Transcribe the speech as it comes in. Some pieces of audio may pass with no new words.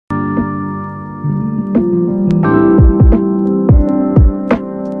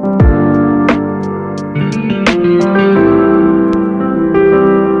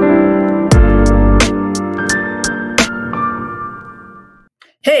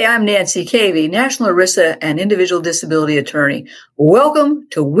Hey, I'm Nancy Cavey, National ERISA and Individual Disability Attorney. Welcome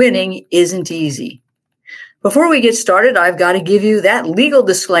to Winning Isn't Easy. Before we get started, I've got to give you that legal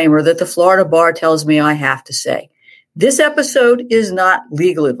disclaimer that the Florida Bar tells me I have to say. This episode is not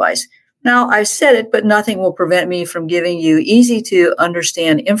legal advice. Now, I've said it, but nothing will prevent me from giving you easy to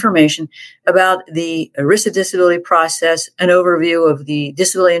understand information about the ERISA disability process, an overview of the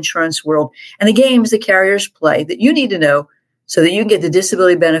disability insurance world, and the games the carriers play that you need to know so that you can get the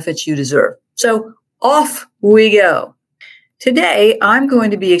disability benefits you deserve. So off we go. Today, I'm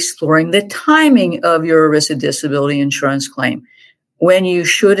going to be exploring the timing of your ERISA disability insurance claim, when you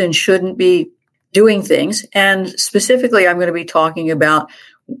should and shouldn't be doing things. And specifically, I'm going to be talking about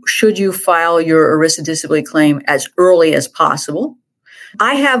should you file your ERISA disability claim as early as possible.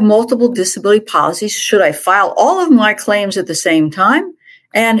 I have multiple disability policies. Should I file all of my claims at the same time?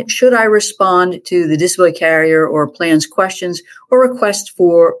 And should I respond to the disability carrier or plan's questions or requests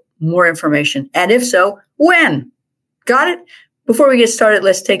for more information? And if so, when? Got it? Before we get started,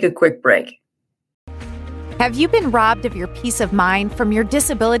 let's take a quick break. Have you been robbed of your peace of mind from your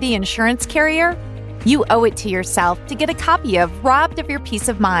disability insurance carrier? You owe it to yourself to get a copy of Robbed of Your Peace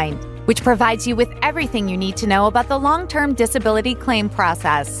of Mind, which provides you with everything you need to know about the long-term disability claim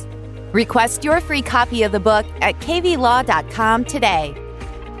process. Request your free copy of the book at kvlaw.com today.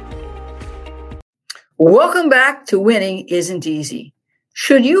 Welcome back to Winning Isn't Easy.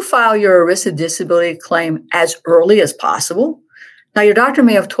 Should you file your ERISA disability claim as early as possible? Now, your doctor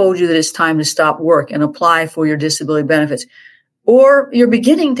may have told you that it's time to stop work and apply for your disability benefits, or you're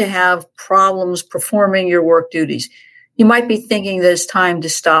beginning to have problems performing your work duties. You might be thinking that it's time to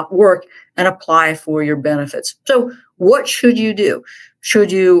stop work and apply for your benefits. So what should you do?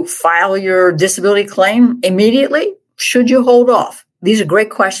 Should you file your disability claim immediately? Should you hold off? These are great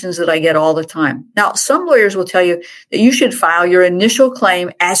questions that I get all the time. Now, some lawyers will tell you that you should file your initial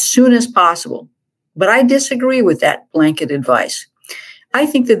claim as soon as possible, but I disagree with that blanket advice. I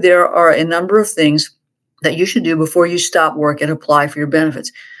think that there are a number of things that you should do before you stop work and apply for your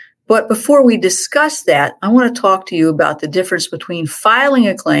benefits. But before we discuss that, I want to talk to you about the difference between filing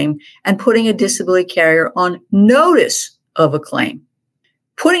a claim and putting a disability carrier on notice of a claim.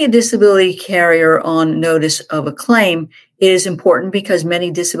 Putting a disability carrier on notice of a claim is important because many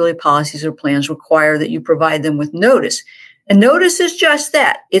disability policies or plans require that you provide them with notice. And notice is just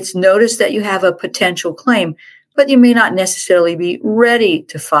that. It's notice that you have a potential claim, but you may not necessarily be ready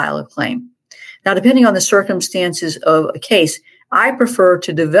to file a claim. Now, depending on the circumstances of a case, I prefer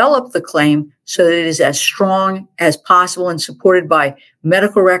to develop the claim so that it is as strong as possible and supported by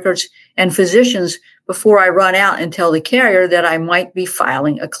medical records and physicians before I run out and tell the carrier that I might be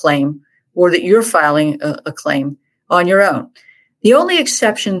filing a claim or that you're filing a claim on your own. The only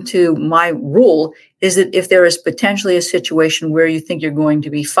exception to my rule is that if there is potentially a situation where you think you're going to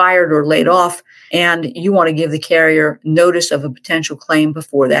be fired or laid off and you want to give the carrier notice of a potential claim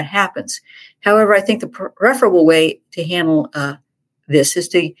before that happens. However, I think the preferable way to handle this is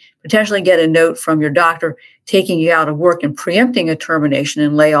to potentially get a note from your doctor taking you out of work and preempting a termination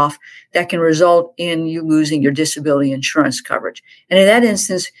and layoff that can result in you losing your disability insurance coverage. And in that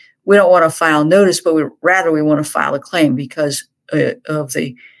instance, we don't want to file notice, but we want to file a claim because of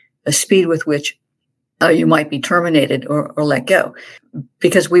the speed with which you might be terminated or let go,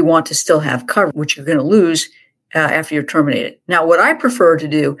 because we want to still have coverage, which you're going to lose after you're terminated. Now, what I prefer to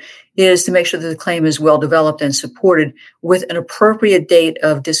do is to make sure that the claim is well developed and supported with an appropriate date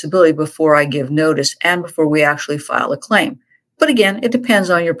of disability before I give notice and before we actually file a claim. But again, it depends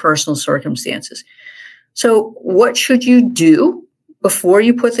on your personal circumstances. So what should you do before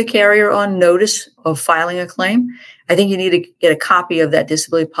you put the carrier on notice of filing a claim? I think you need to get a copy of that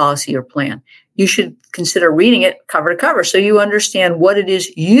disability policy or plan. You should consider reading it cover to cover so you understand what it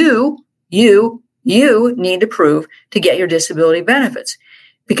is you need to prove to get your disability benefits,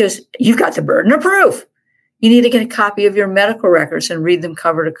 because you've got the burden of proof. You need to get a copy of your medical records and read them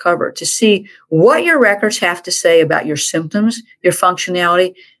cover to cover to see what your records have to say about your symptoms, your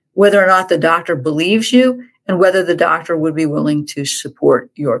functionality, whether or not the doctor believes you, and whether the doctor would be willing to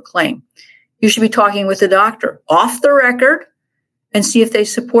support your claim. You should be talking with the doctor off the record and see if they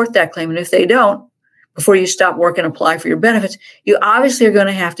support that claim. And if they don't, before you stop work and apply for your benefits, you obviously are going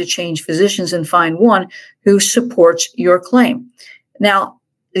to have to change physicians and find one who supports your claim. Now,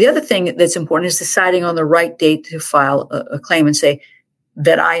 the other thing that's important is deciding on the right date to file a claim and say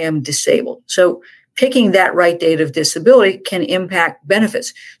that I am disabled. So picking that right date of disability can impact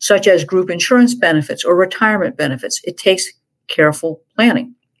benefits, such as group insurance benefits or retirement benefits. It takes careful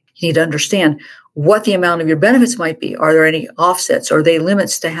planning. You need to understand what the amount of your benefits might be. Are there any offsets? Are there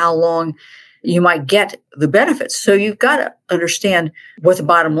limits to how long you might get the benefits. So you've got to understand what the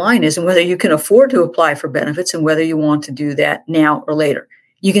bottom line is and whether you can afford to apply for benefits and whether you want to do that now or later.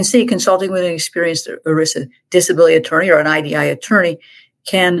 You can see consulting with an experienced ERISA disability attorney or an IDI attorney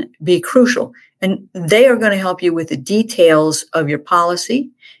can be crucial. And they are going to help you with the details of your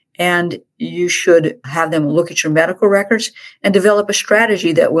policy. And you should have them look at your medical records and develop a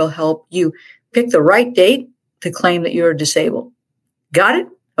strategy that will help you pick the right date to claim that you're disabled. Got it?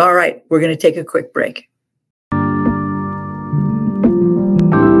 All right. We're going to take a quick break.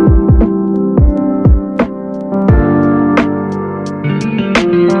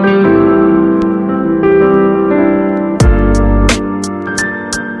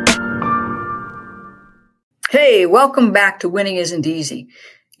 Hey, welcome back to Winning Isn't Easy.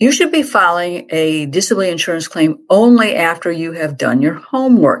 You should be filing a disability insurance claim only after you have done your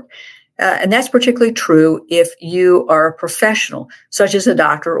homework. And that's particularly true if you are a professional, such as a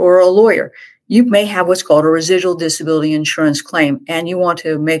doctor or a lawyer. You may have what's called a residual disability insurance claim, and you want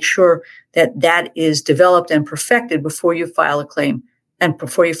to make sure that that is developed and perfected before you file a claim, and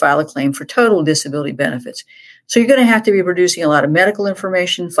before you file a claim for total disability benefits. So you're going to have to be producing a lot of medical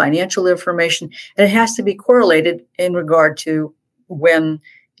information, financial information, and it has to be correlated in regard to when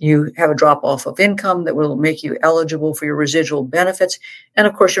you have a drop-off of income that will make you eligible for your residual benefits. And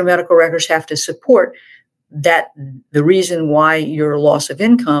of course, your medical records have to support that the reason why your loss of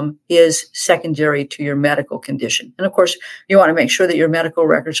income is secondary to your medical condition. And of course, you want to make sure that your medical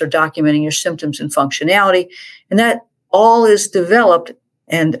records are documenting your symptoms and functionality. And that all is developed,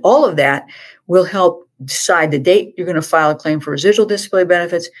 and all of that will help decide the date you're going to file a claim for residual disability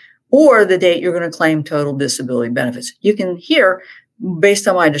benefits or the date you're going to claim total disability benefits. You can hear, based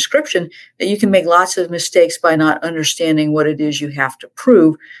on my description, that you can make lots of mistakes by not understanding what it is you have to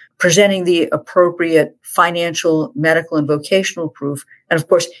prove, presenting the appropriate financial, medical, and vocational proof, and of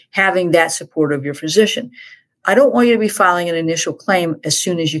course, having that support of your physician. I don't want you to be filing an initial claim as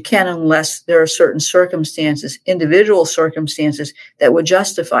soon as you can unless there are certain circumstances, individual circumstances, that would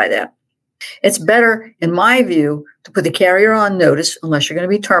justify that. It's better, in my view, to put the carrier on notice, unless you're going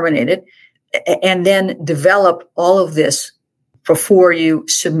to be terminated, and then develop all of this before you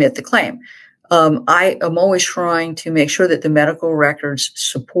submit the claim. I am always trying to make sure that the medical records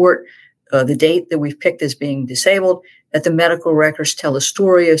support the date that we've picked as being disabled, that the medical records tell a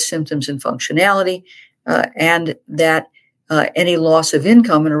story of symptoms and functionality, and that any loss of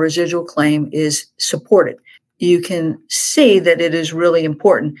income in a residual claim is supported. You can see that it is really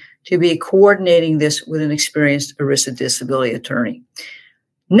important to be coordinating this with an experienced ERISA disability attorney.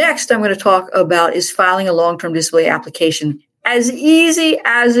 Next, I'm going to talk about is filing a long-term disability application as easy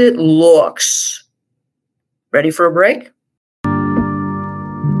as it looks. Ready for a break?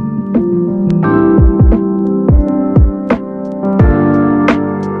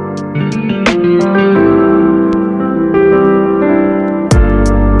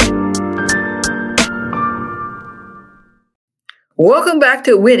 Welcome back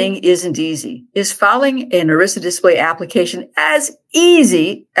to Winning Isn't Easy. Is filing an ERISA disability application as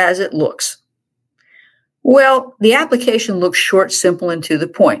easy as it looks? Well, the application looks short, simple, and to the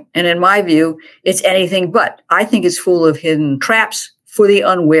point. And in my view, it's anything but. I think it's full of hidden traps for the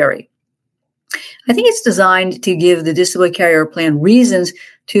unwary. I think it's designed to give the disability carrier plan reasons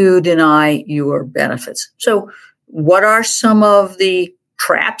to deny your benefits. So what are some of the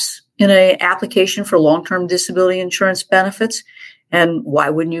traps in an application for long-term disability insurance benefits? And why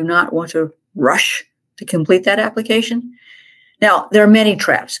wouldn't you not want to rush to complete that application? Now, there are many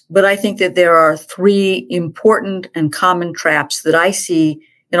traps, but I think that there are three important and common traps that I see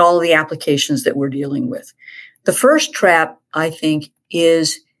in all of the applications that we're dealing with. The first trap, I think,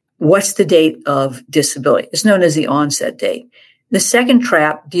 is what's the date of disability? It's known as the onset date. The second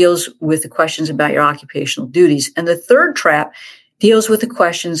trap deals with the questions about your occupational duties. And the third trap deals with the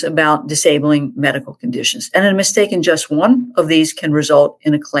questions about disabling medical conditions. And a mistake in just one of these can result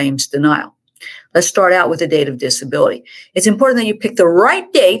in a claims denial. Let's start out with the date of disability. It's important that you pick the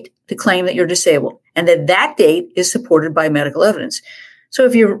right date to claim that you're disabled and that that date is supported by medical evidence. So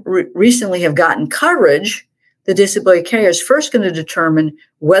if you recently have gotten coverage, the disability carrier is first going to determine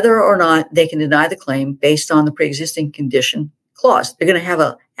whether or not they can deny the claim based on the pre-existing condition clause. They're going to have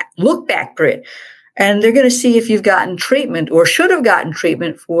a look-back period. And they're going to see if you've gotten treatment or should have gotten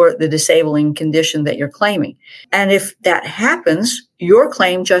treatment for the disabling condition that you're claiming. And if that happens, your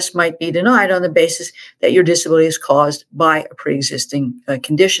claim just might be denied on the basis that your disability is caused by a pre-existing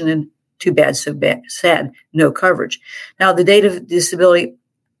condition. And too bad, so bad, sad, no coverage. Now, the date of disability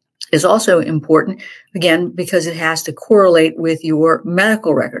is also important, again, because it has to correlate with your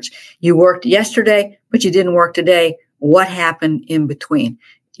medical records. You worked yesterday, but you didn't work today. What happened in between?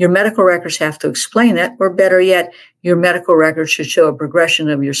 Your medical records have to explain that, or better yet, your medical records should show a progression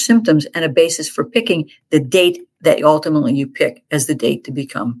of your symptoms and a basis for picking the date that ultimately you pick as the date to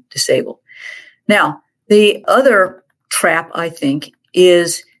become disabled. Now, the other trap, I think,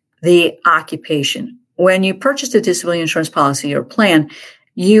 is the occupation. When you purchased a disability insurance policy or plan,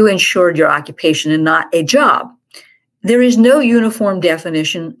 you insured your occupation and not a job. There is no uniform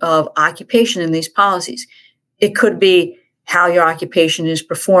definition of occupation in these policies. It could be how your occupation is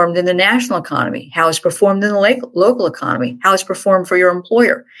performed in the national economy, how it's performed in the local economy, how it's performed for your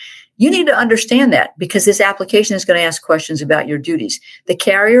employer. You need to understand that because this application is going to ask questions about your duties. The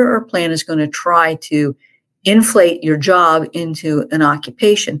carrier or plan is going to try to inflate your job into an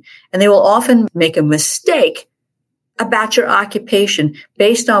occupation, and they will often make a mistake about your occupation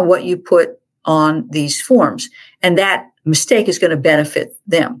based on what you put on these forms. And that mistake is going to benefit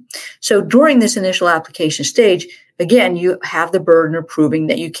them. So during this initial application stage, again, you have the burden of proving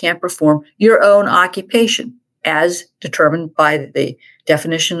that you can't perform your own occupation as determined by the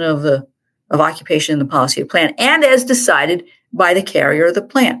definition of occupation in the policy or plan and as decided by the carrier of the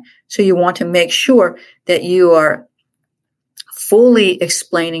plan. So you want to make sure that you are fully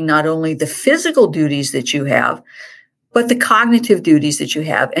explaining not only the physical duties that you have, but the cognitive duties that you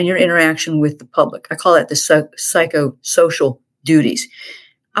have and your interaction with the public. I call it the psychosocial duties.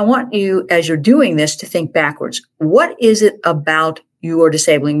 I want you, as you're doing this, to think backwards. What is it about your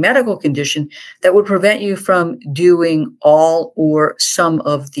disabling medical condition that would prevent you from doing all or some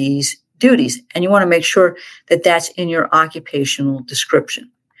of these duties? And you want to make sure that that's in your occupational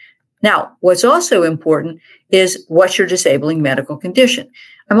description. Now, what's also important is what's your disabling medical condition.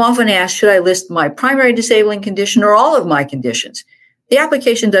 I'm often asked, should I list my primary disabling condition or all of my conditions? The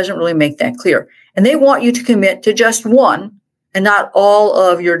application doesn't really make that clear. And they want you to commit to just one and not all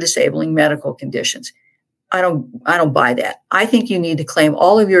of your disabling medical conditions. I don't buy that. I think you need to claim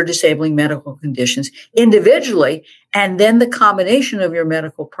all of your disabling medical conditions individually, and then the combination of your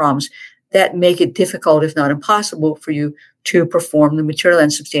medical problems that make it difficult, if not impossible, for you to perform the material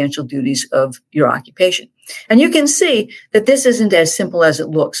and substantial duties of your occupation. And you can see that this isn't as simple as it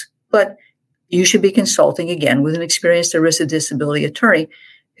looks, but you should be consulting again with an experienced ERISA disability attorney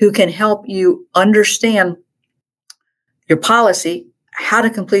who can help you understand your policy, how to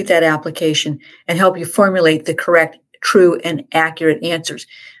complete that application, and help you formulate the correct, true, and accurate answers.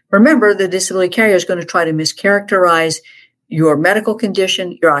 Remember, the disability carrier is going to try to mischaracterize your medical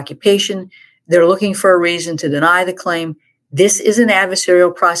condition, your occupation. They're looking for a reason to deny the claim. This is an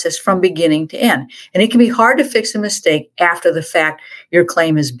adversarial process from beginning to end. And it can be hard to fix a mistake after the fact your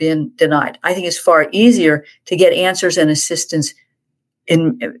claim has been denied. I think it's far easier to get answers and assistance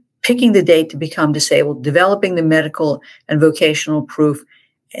in picking the date to become disabled, developing the medical and vocational proof,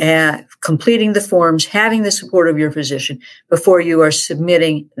 completing the forms, having the support of your physician before you are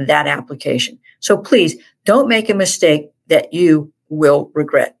submitting that application. So please don't make a mistake that you will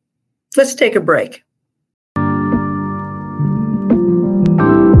regret. Let's take a break.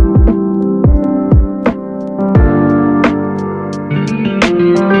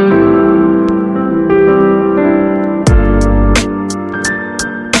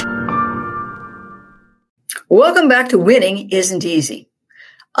 Welcome back to Winning Isn't Easy.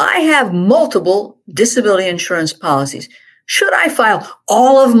 I have multiple disability insurance policies. Should I file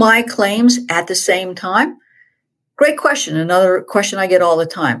all of my claims at the same time? Great question. Another question I get all the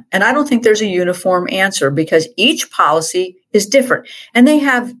time. And I don't think there's a uniform answer because each policy is different and they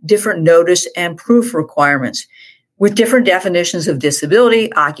have different notice and proof requirements with different definitions of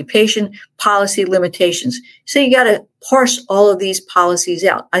disability, occupation, policy limitations. So you got to parse all of these policies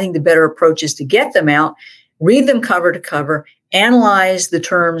out. I think the better approach is to get them out, read them cover to cover, analyze the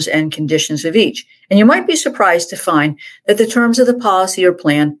terms and conditions of each. And you might be surprised to find that the terms of the policy or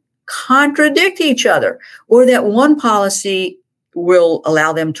plan contradict each other, or that one policy will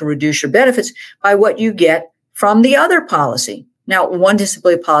allow them to reduce your benefits by what you get from the other policy. Now, one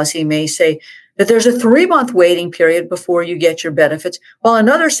disability policy may say that there's a 3-month waiting period before you get your benefits, while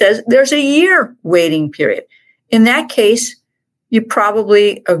another says there's a year waiting period. In that case, you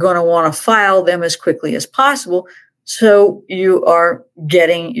probably are going to want to file them as quickly as possible so you are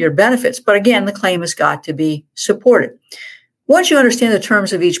getting your benefits. But again, the claim has got to be supported. Once you understand the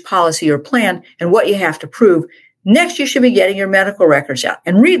terms of each policy or plan and what you have to prove, next you should be getting your medical records out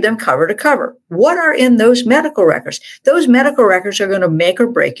and read them cover to cover. What are in those medical records? Those medical records are going to make or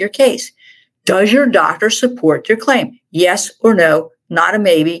break your case. Does your doctor support your claim? Yes or no, not a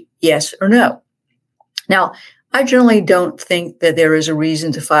maybe, yes or no. Now, I generally don't think that there is a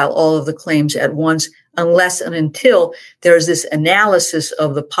reason to file all of the claims at once unless and until there's this analysis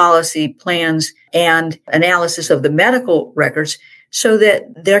of the policy plans and analysis of the medical records so that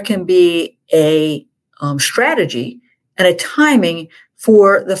there can be a strategy and a timing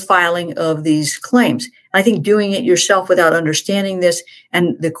for the filing of these claims. I think doing it yourself without understanding this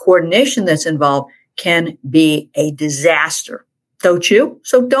and the coordination that's involved can be a disaster. Don't you?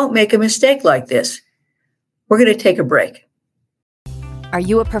 So don't make a mistake like this. We're going to take a break. Are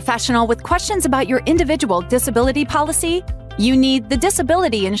you a professional with questions about your individual disability policy? You need the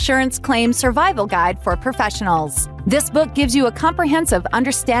Disability Insurance Claim Survival Guide for Professionals. This book gives you a comprehensive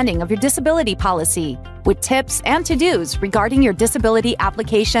understanding of your disability policy with tips and to-dos regarding your disability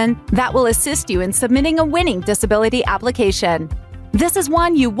application that will assist you in submitting a winning disability application. This is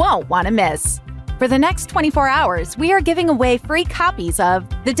one you won't want to miss. For the next 24 hours, we are giving away free copies of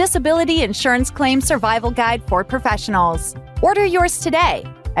the Disability Insurance Claim Survival Guide for Professionals. Order yours today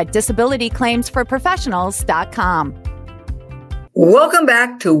at disabilityclaimsforprofessionals.com. Welcome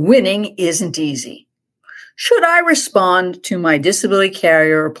back to Winning Isn't Easy. Should I respond to my disability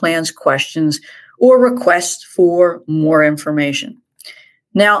carrier or plan's questions or requests for more information?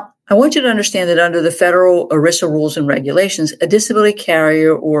 Now, I want you to understand that under the federal ERISA rules and regulations, a disability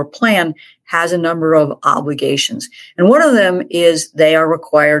carrier or plan has a number of obligations. And one of them is they are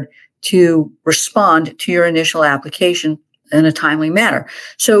required to respond to your initial application in a timely manner.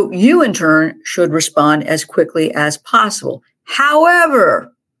 So you, in turn, should respond as quickly as possible.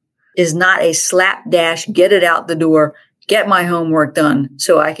 However, is not a slapdash, get it out the door, get my homework done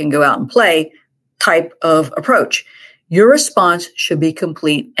so I can go out and play type of approach. Your response should be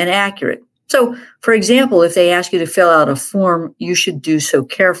complete and accurate. So, for example, if they ask you to fill out a form, you should do so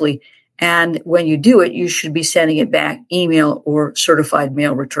carefully. And when you do it, you should be sending it back email or certified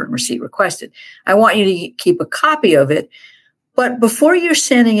mail return receipt requested. I want you to keep a copy of it. But before you're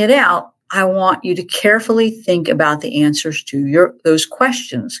sending it out, I want you to carefully think about the answers to those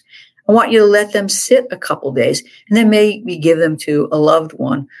questions. I want you to let them sit a couple days and then maybe give them to a loved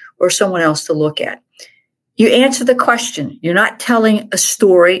one or someone else to look at. You answer the question. You're not telling a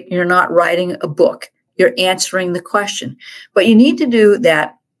story. You're not writing a book. You're answering the question. But you need to do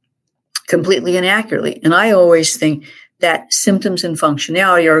that completely and accurately. And I always think that symptoms and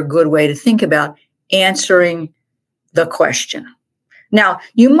functionality are a good way to think about answering the question. Now,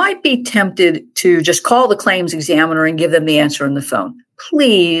 you might be tempted to just call the claims examiner and give them the answer on the phone.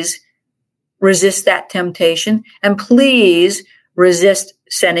 Please resist that temptation, and please resist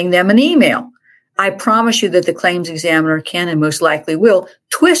sending them an email. I promise you that the claims examiner can and most likely will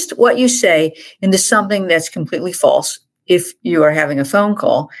twist what you say into something that's completely false if you are having a phone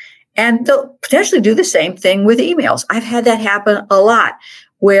call. And they'll potentially do the same thing with emails. I've had that happen a lot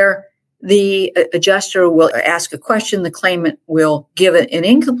where the adjuster will ask a question, the claimant will give an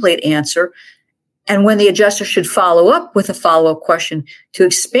incomplete answer. And when the adjuster should follow up with a follow-up question to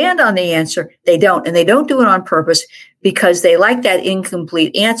expand on the answer, they don't. And they don't do it on purpose because they like that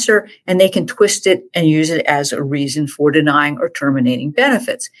incomplete answer and they can twist it and use it as a reason for denying or terminating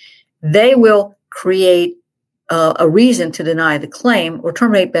benefits. They will create a reason to deny the claim or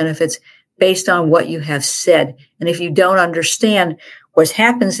terminate benefits based on what you have said. And if you don't understand what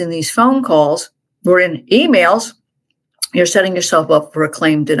happens in these phone calls or in emails, you're setting yourself up for a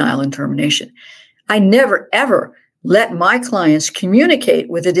claim denial and termination. I never, ever let my clients communicate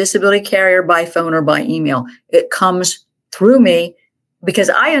with a disability carrier by phone or by email. It comes through me because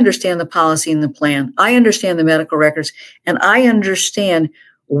I understand the policy and the plan. I understand the medical records, and I understand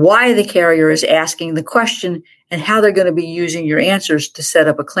why the carrier is asking the question and how they're going to be using your answers to set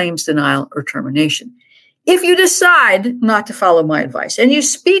up a claims denial or termination. If you decide not to follow my advice and you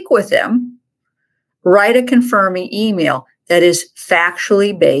speak with them, write a confirming email that is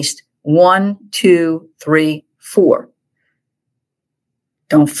factually based 1, 2, 3, 4.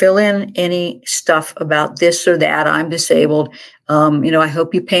 Don't fill in any stuff about this or that. I'm disabled. I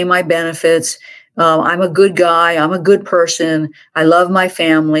hope you pay my benefits. I'm a good guy. I'm a good person. I love my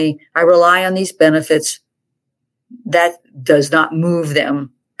family. I rely on these benefits. That does not move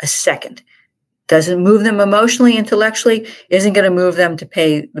them a second. Doesn't move them emotionally, intellectually, isn't going to move them to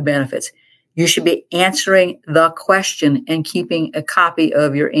pay the benefits. You should be answering the question and keeping a copy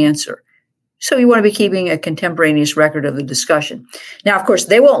of your answer. So you want to be keeping a contemporaneous record of the discussion. Now, of course,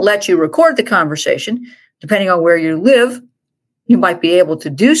 they won't let you record the conversation. Depending on where you live, you might be able to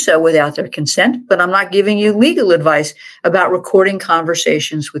do so without their consent, but I'm not giving you legal advice about recording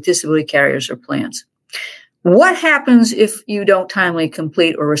conversations with disability carriers or plans. What happens if you don't timely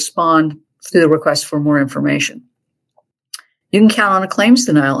complete or respond to the request for more information? You can count on a claims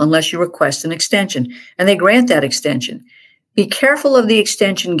denial unless you request an extension, and they grant that extension. Be careful of the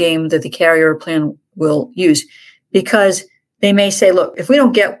extension game that the carrier or plan will use, because they may say, look, if we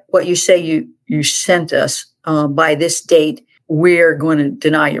don't get what you say you sent us by this date, we're going to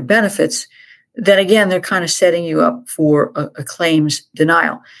deny your benefits, then again, they're kind of setting you up for a claims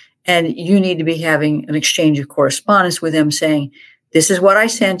denial. And you need to be having an exchange of correspondence with them saying, this is what I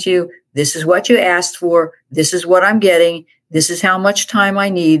sent you. This is what you asked for. This is what I'm getting. This is how much time I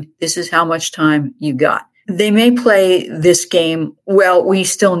need. This is how much time you got. They may play this game, well, we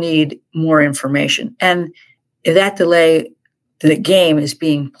still need more information. And if that delay, the game is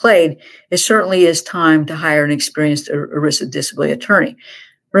being played, it certainly is time to hire an experienced ERISA disability attorney.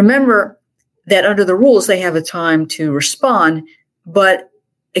 Remember that under the rules, they have a time to respond, but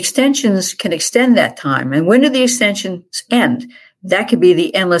extensions can extend that time. And when do the extensions end? That could be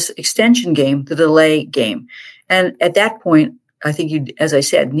the endless extension game, the delay game. And at that point, I think you, as I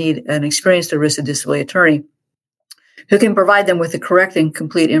said, need an experienced ERISA disability attorney who can provide them with the correct and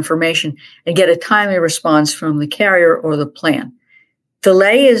complete information and get a timely response from the carrier or the plan.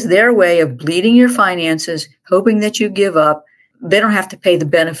 Delay is their way of bleeding your finances, hoping that you give up. They don't have to pay the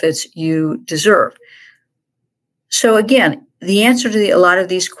benefits you deserve. So again, the answer to a lot of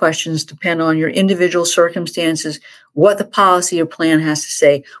these questions depend on your individual circumstances, what the policy or plan has to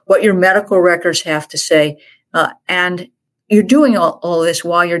say, what your medical records have to say, and you're doing all this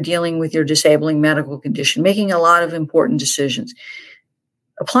while you're dealing with your disabling medical condition, making a lot of important decisions.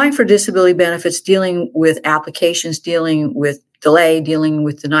 Applying for disability benefits, dealing with applications, dealing with delay, dealing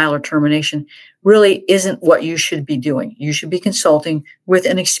with denial or termination really isn't what you should be doing. You should be consulting with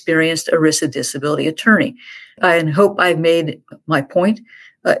an experienced ERISA disability attorney. I hope I've made my point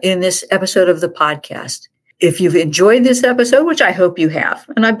in this episode of the podcast. If you've enjoyed this episode, which I hope you have,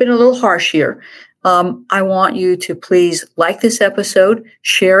 and I've been a little harsh here, I want you to please like this episode,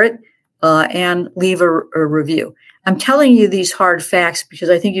 share it, and leave a review. I'm telling you these hard facts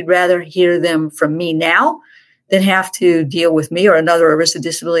because I think you'd rather hear them from me now than have to deal with me or another ERISA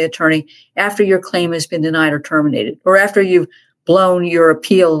disability attorney after your claim has been denied or terminated, or after you've blown your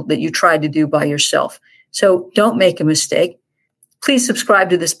appeal that you tried to do by yourself. So don't make a mistake. Please subscribe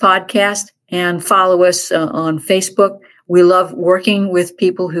to this podcast and follow us on Facebook. We love working with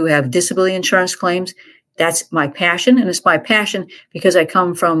people who have disability insurance claims. That's my passion, and it's my passion because I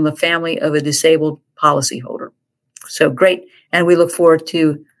come from the family of a disabled policyholder. So great, and we look forward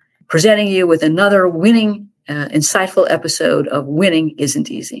to presenting you with another winning, insightful episode of Winning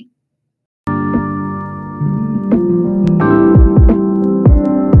Isn't Easy.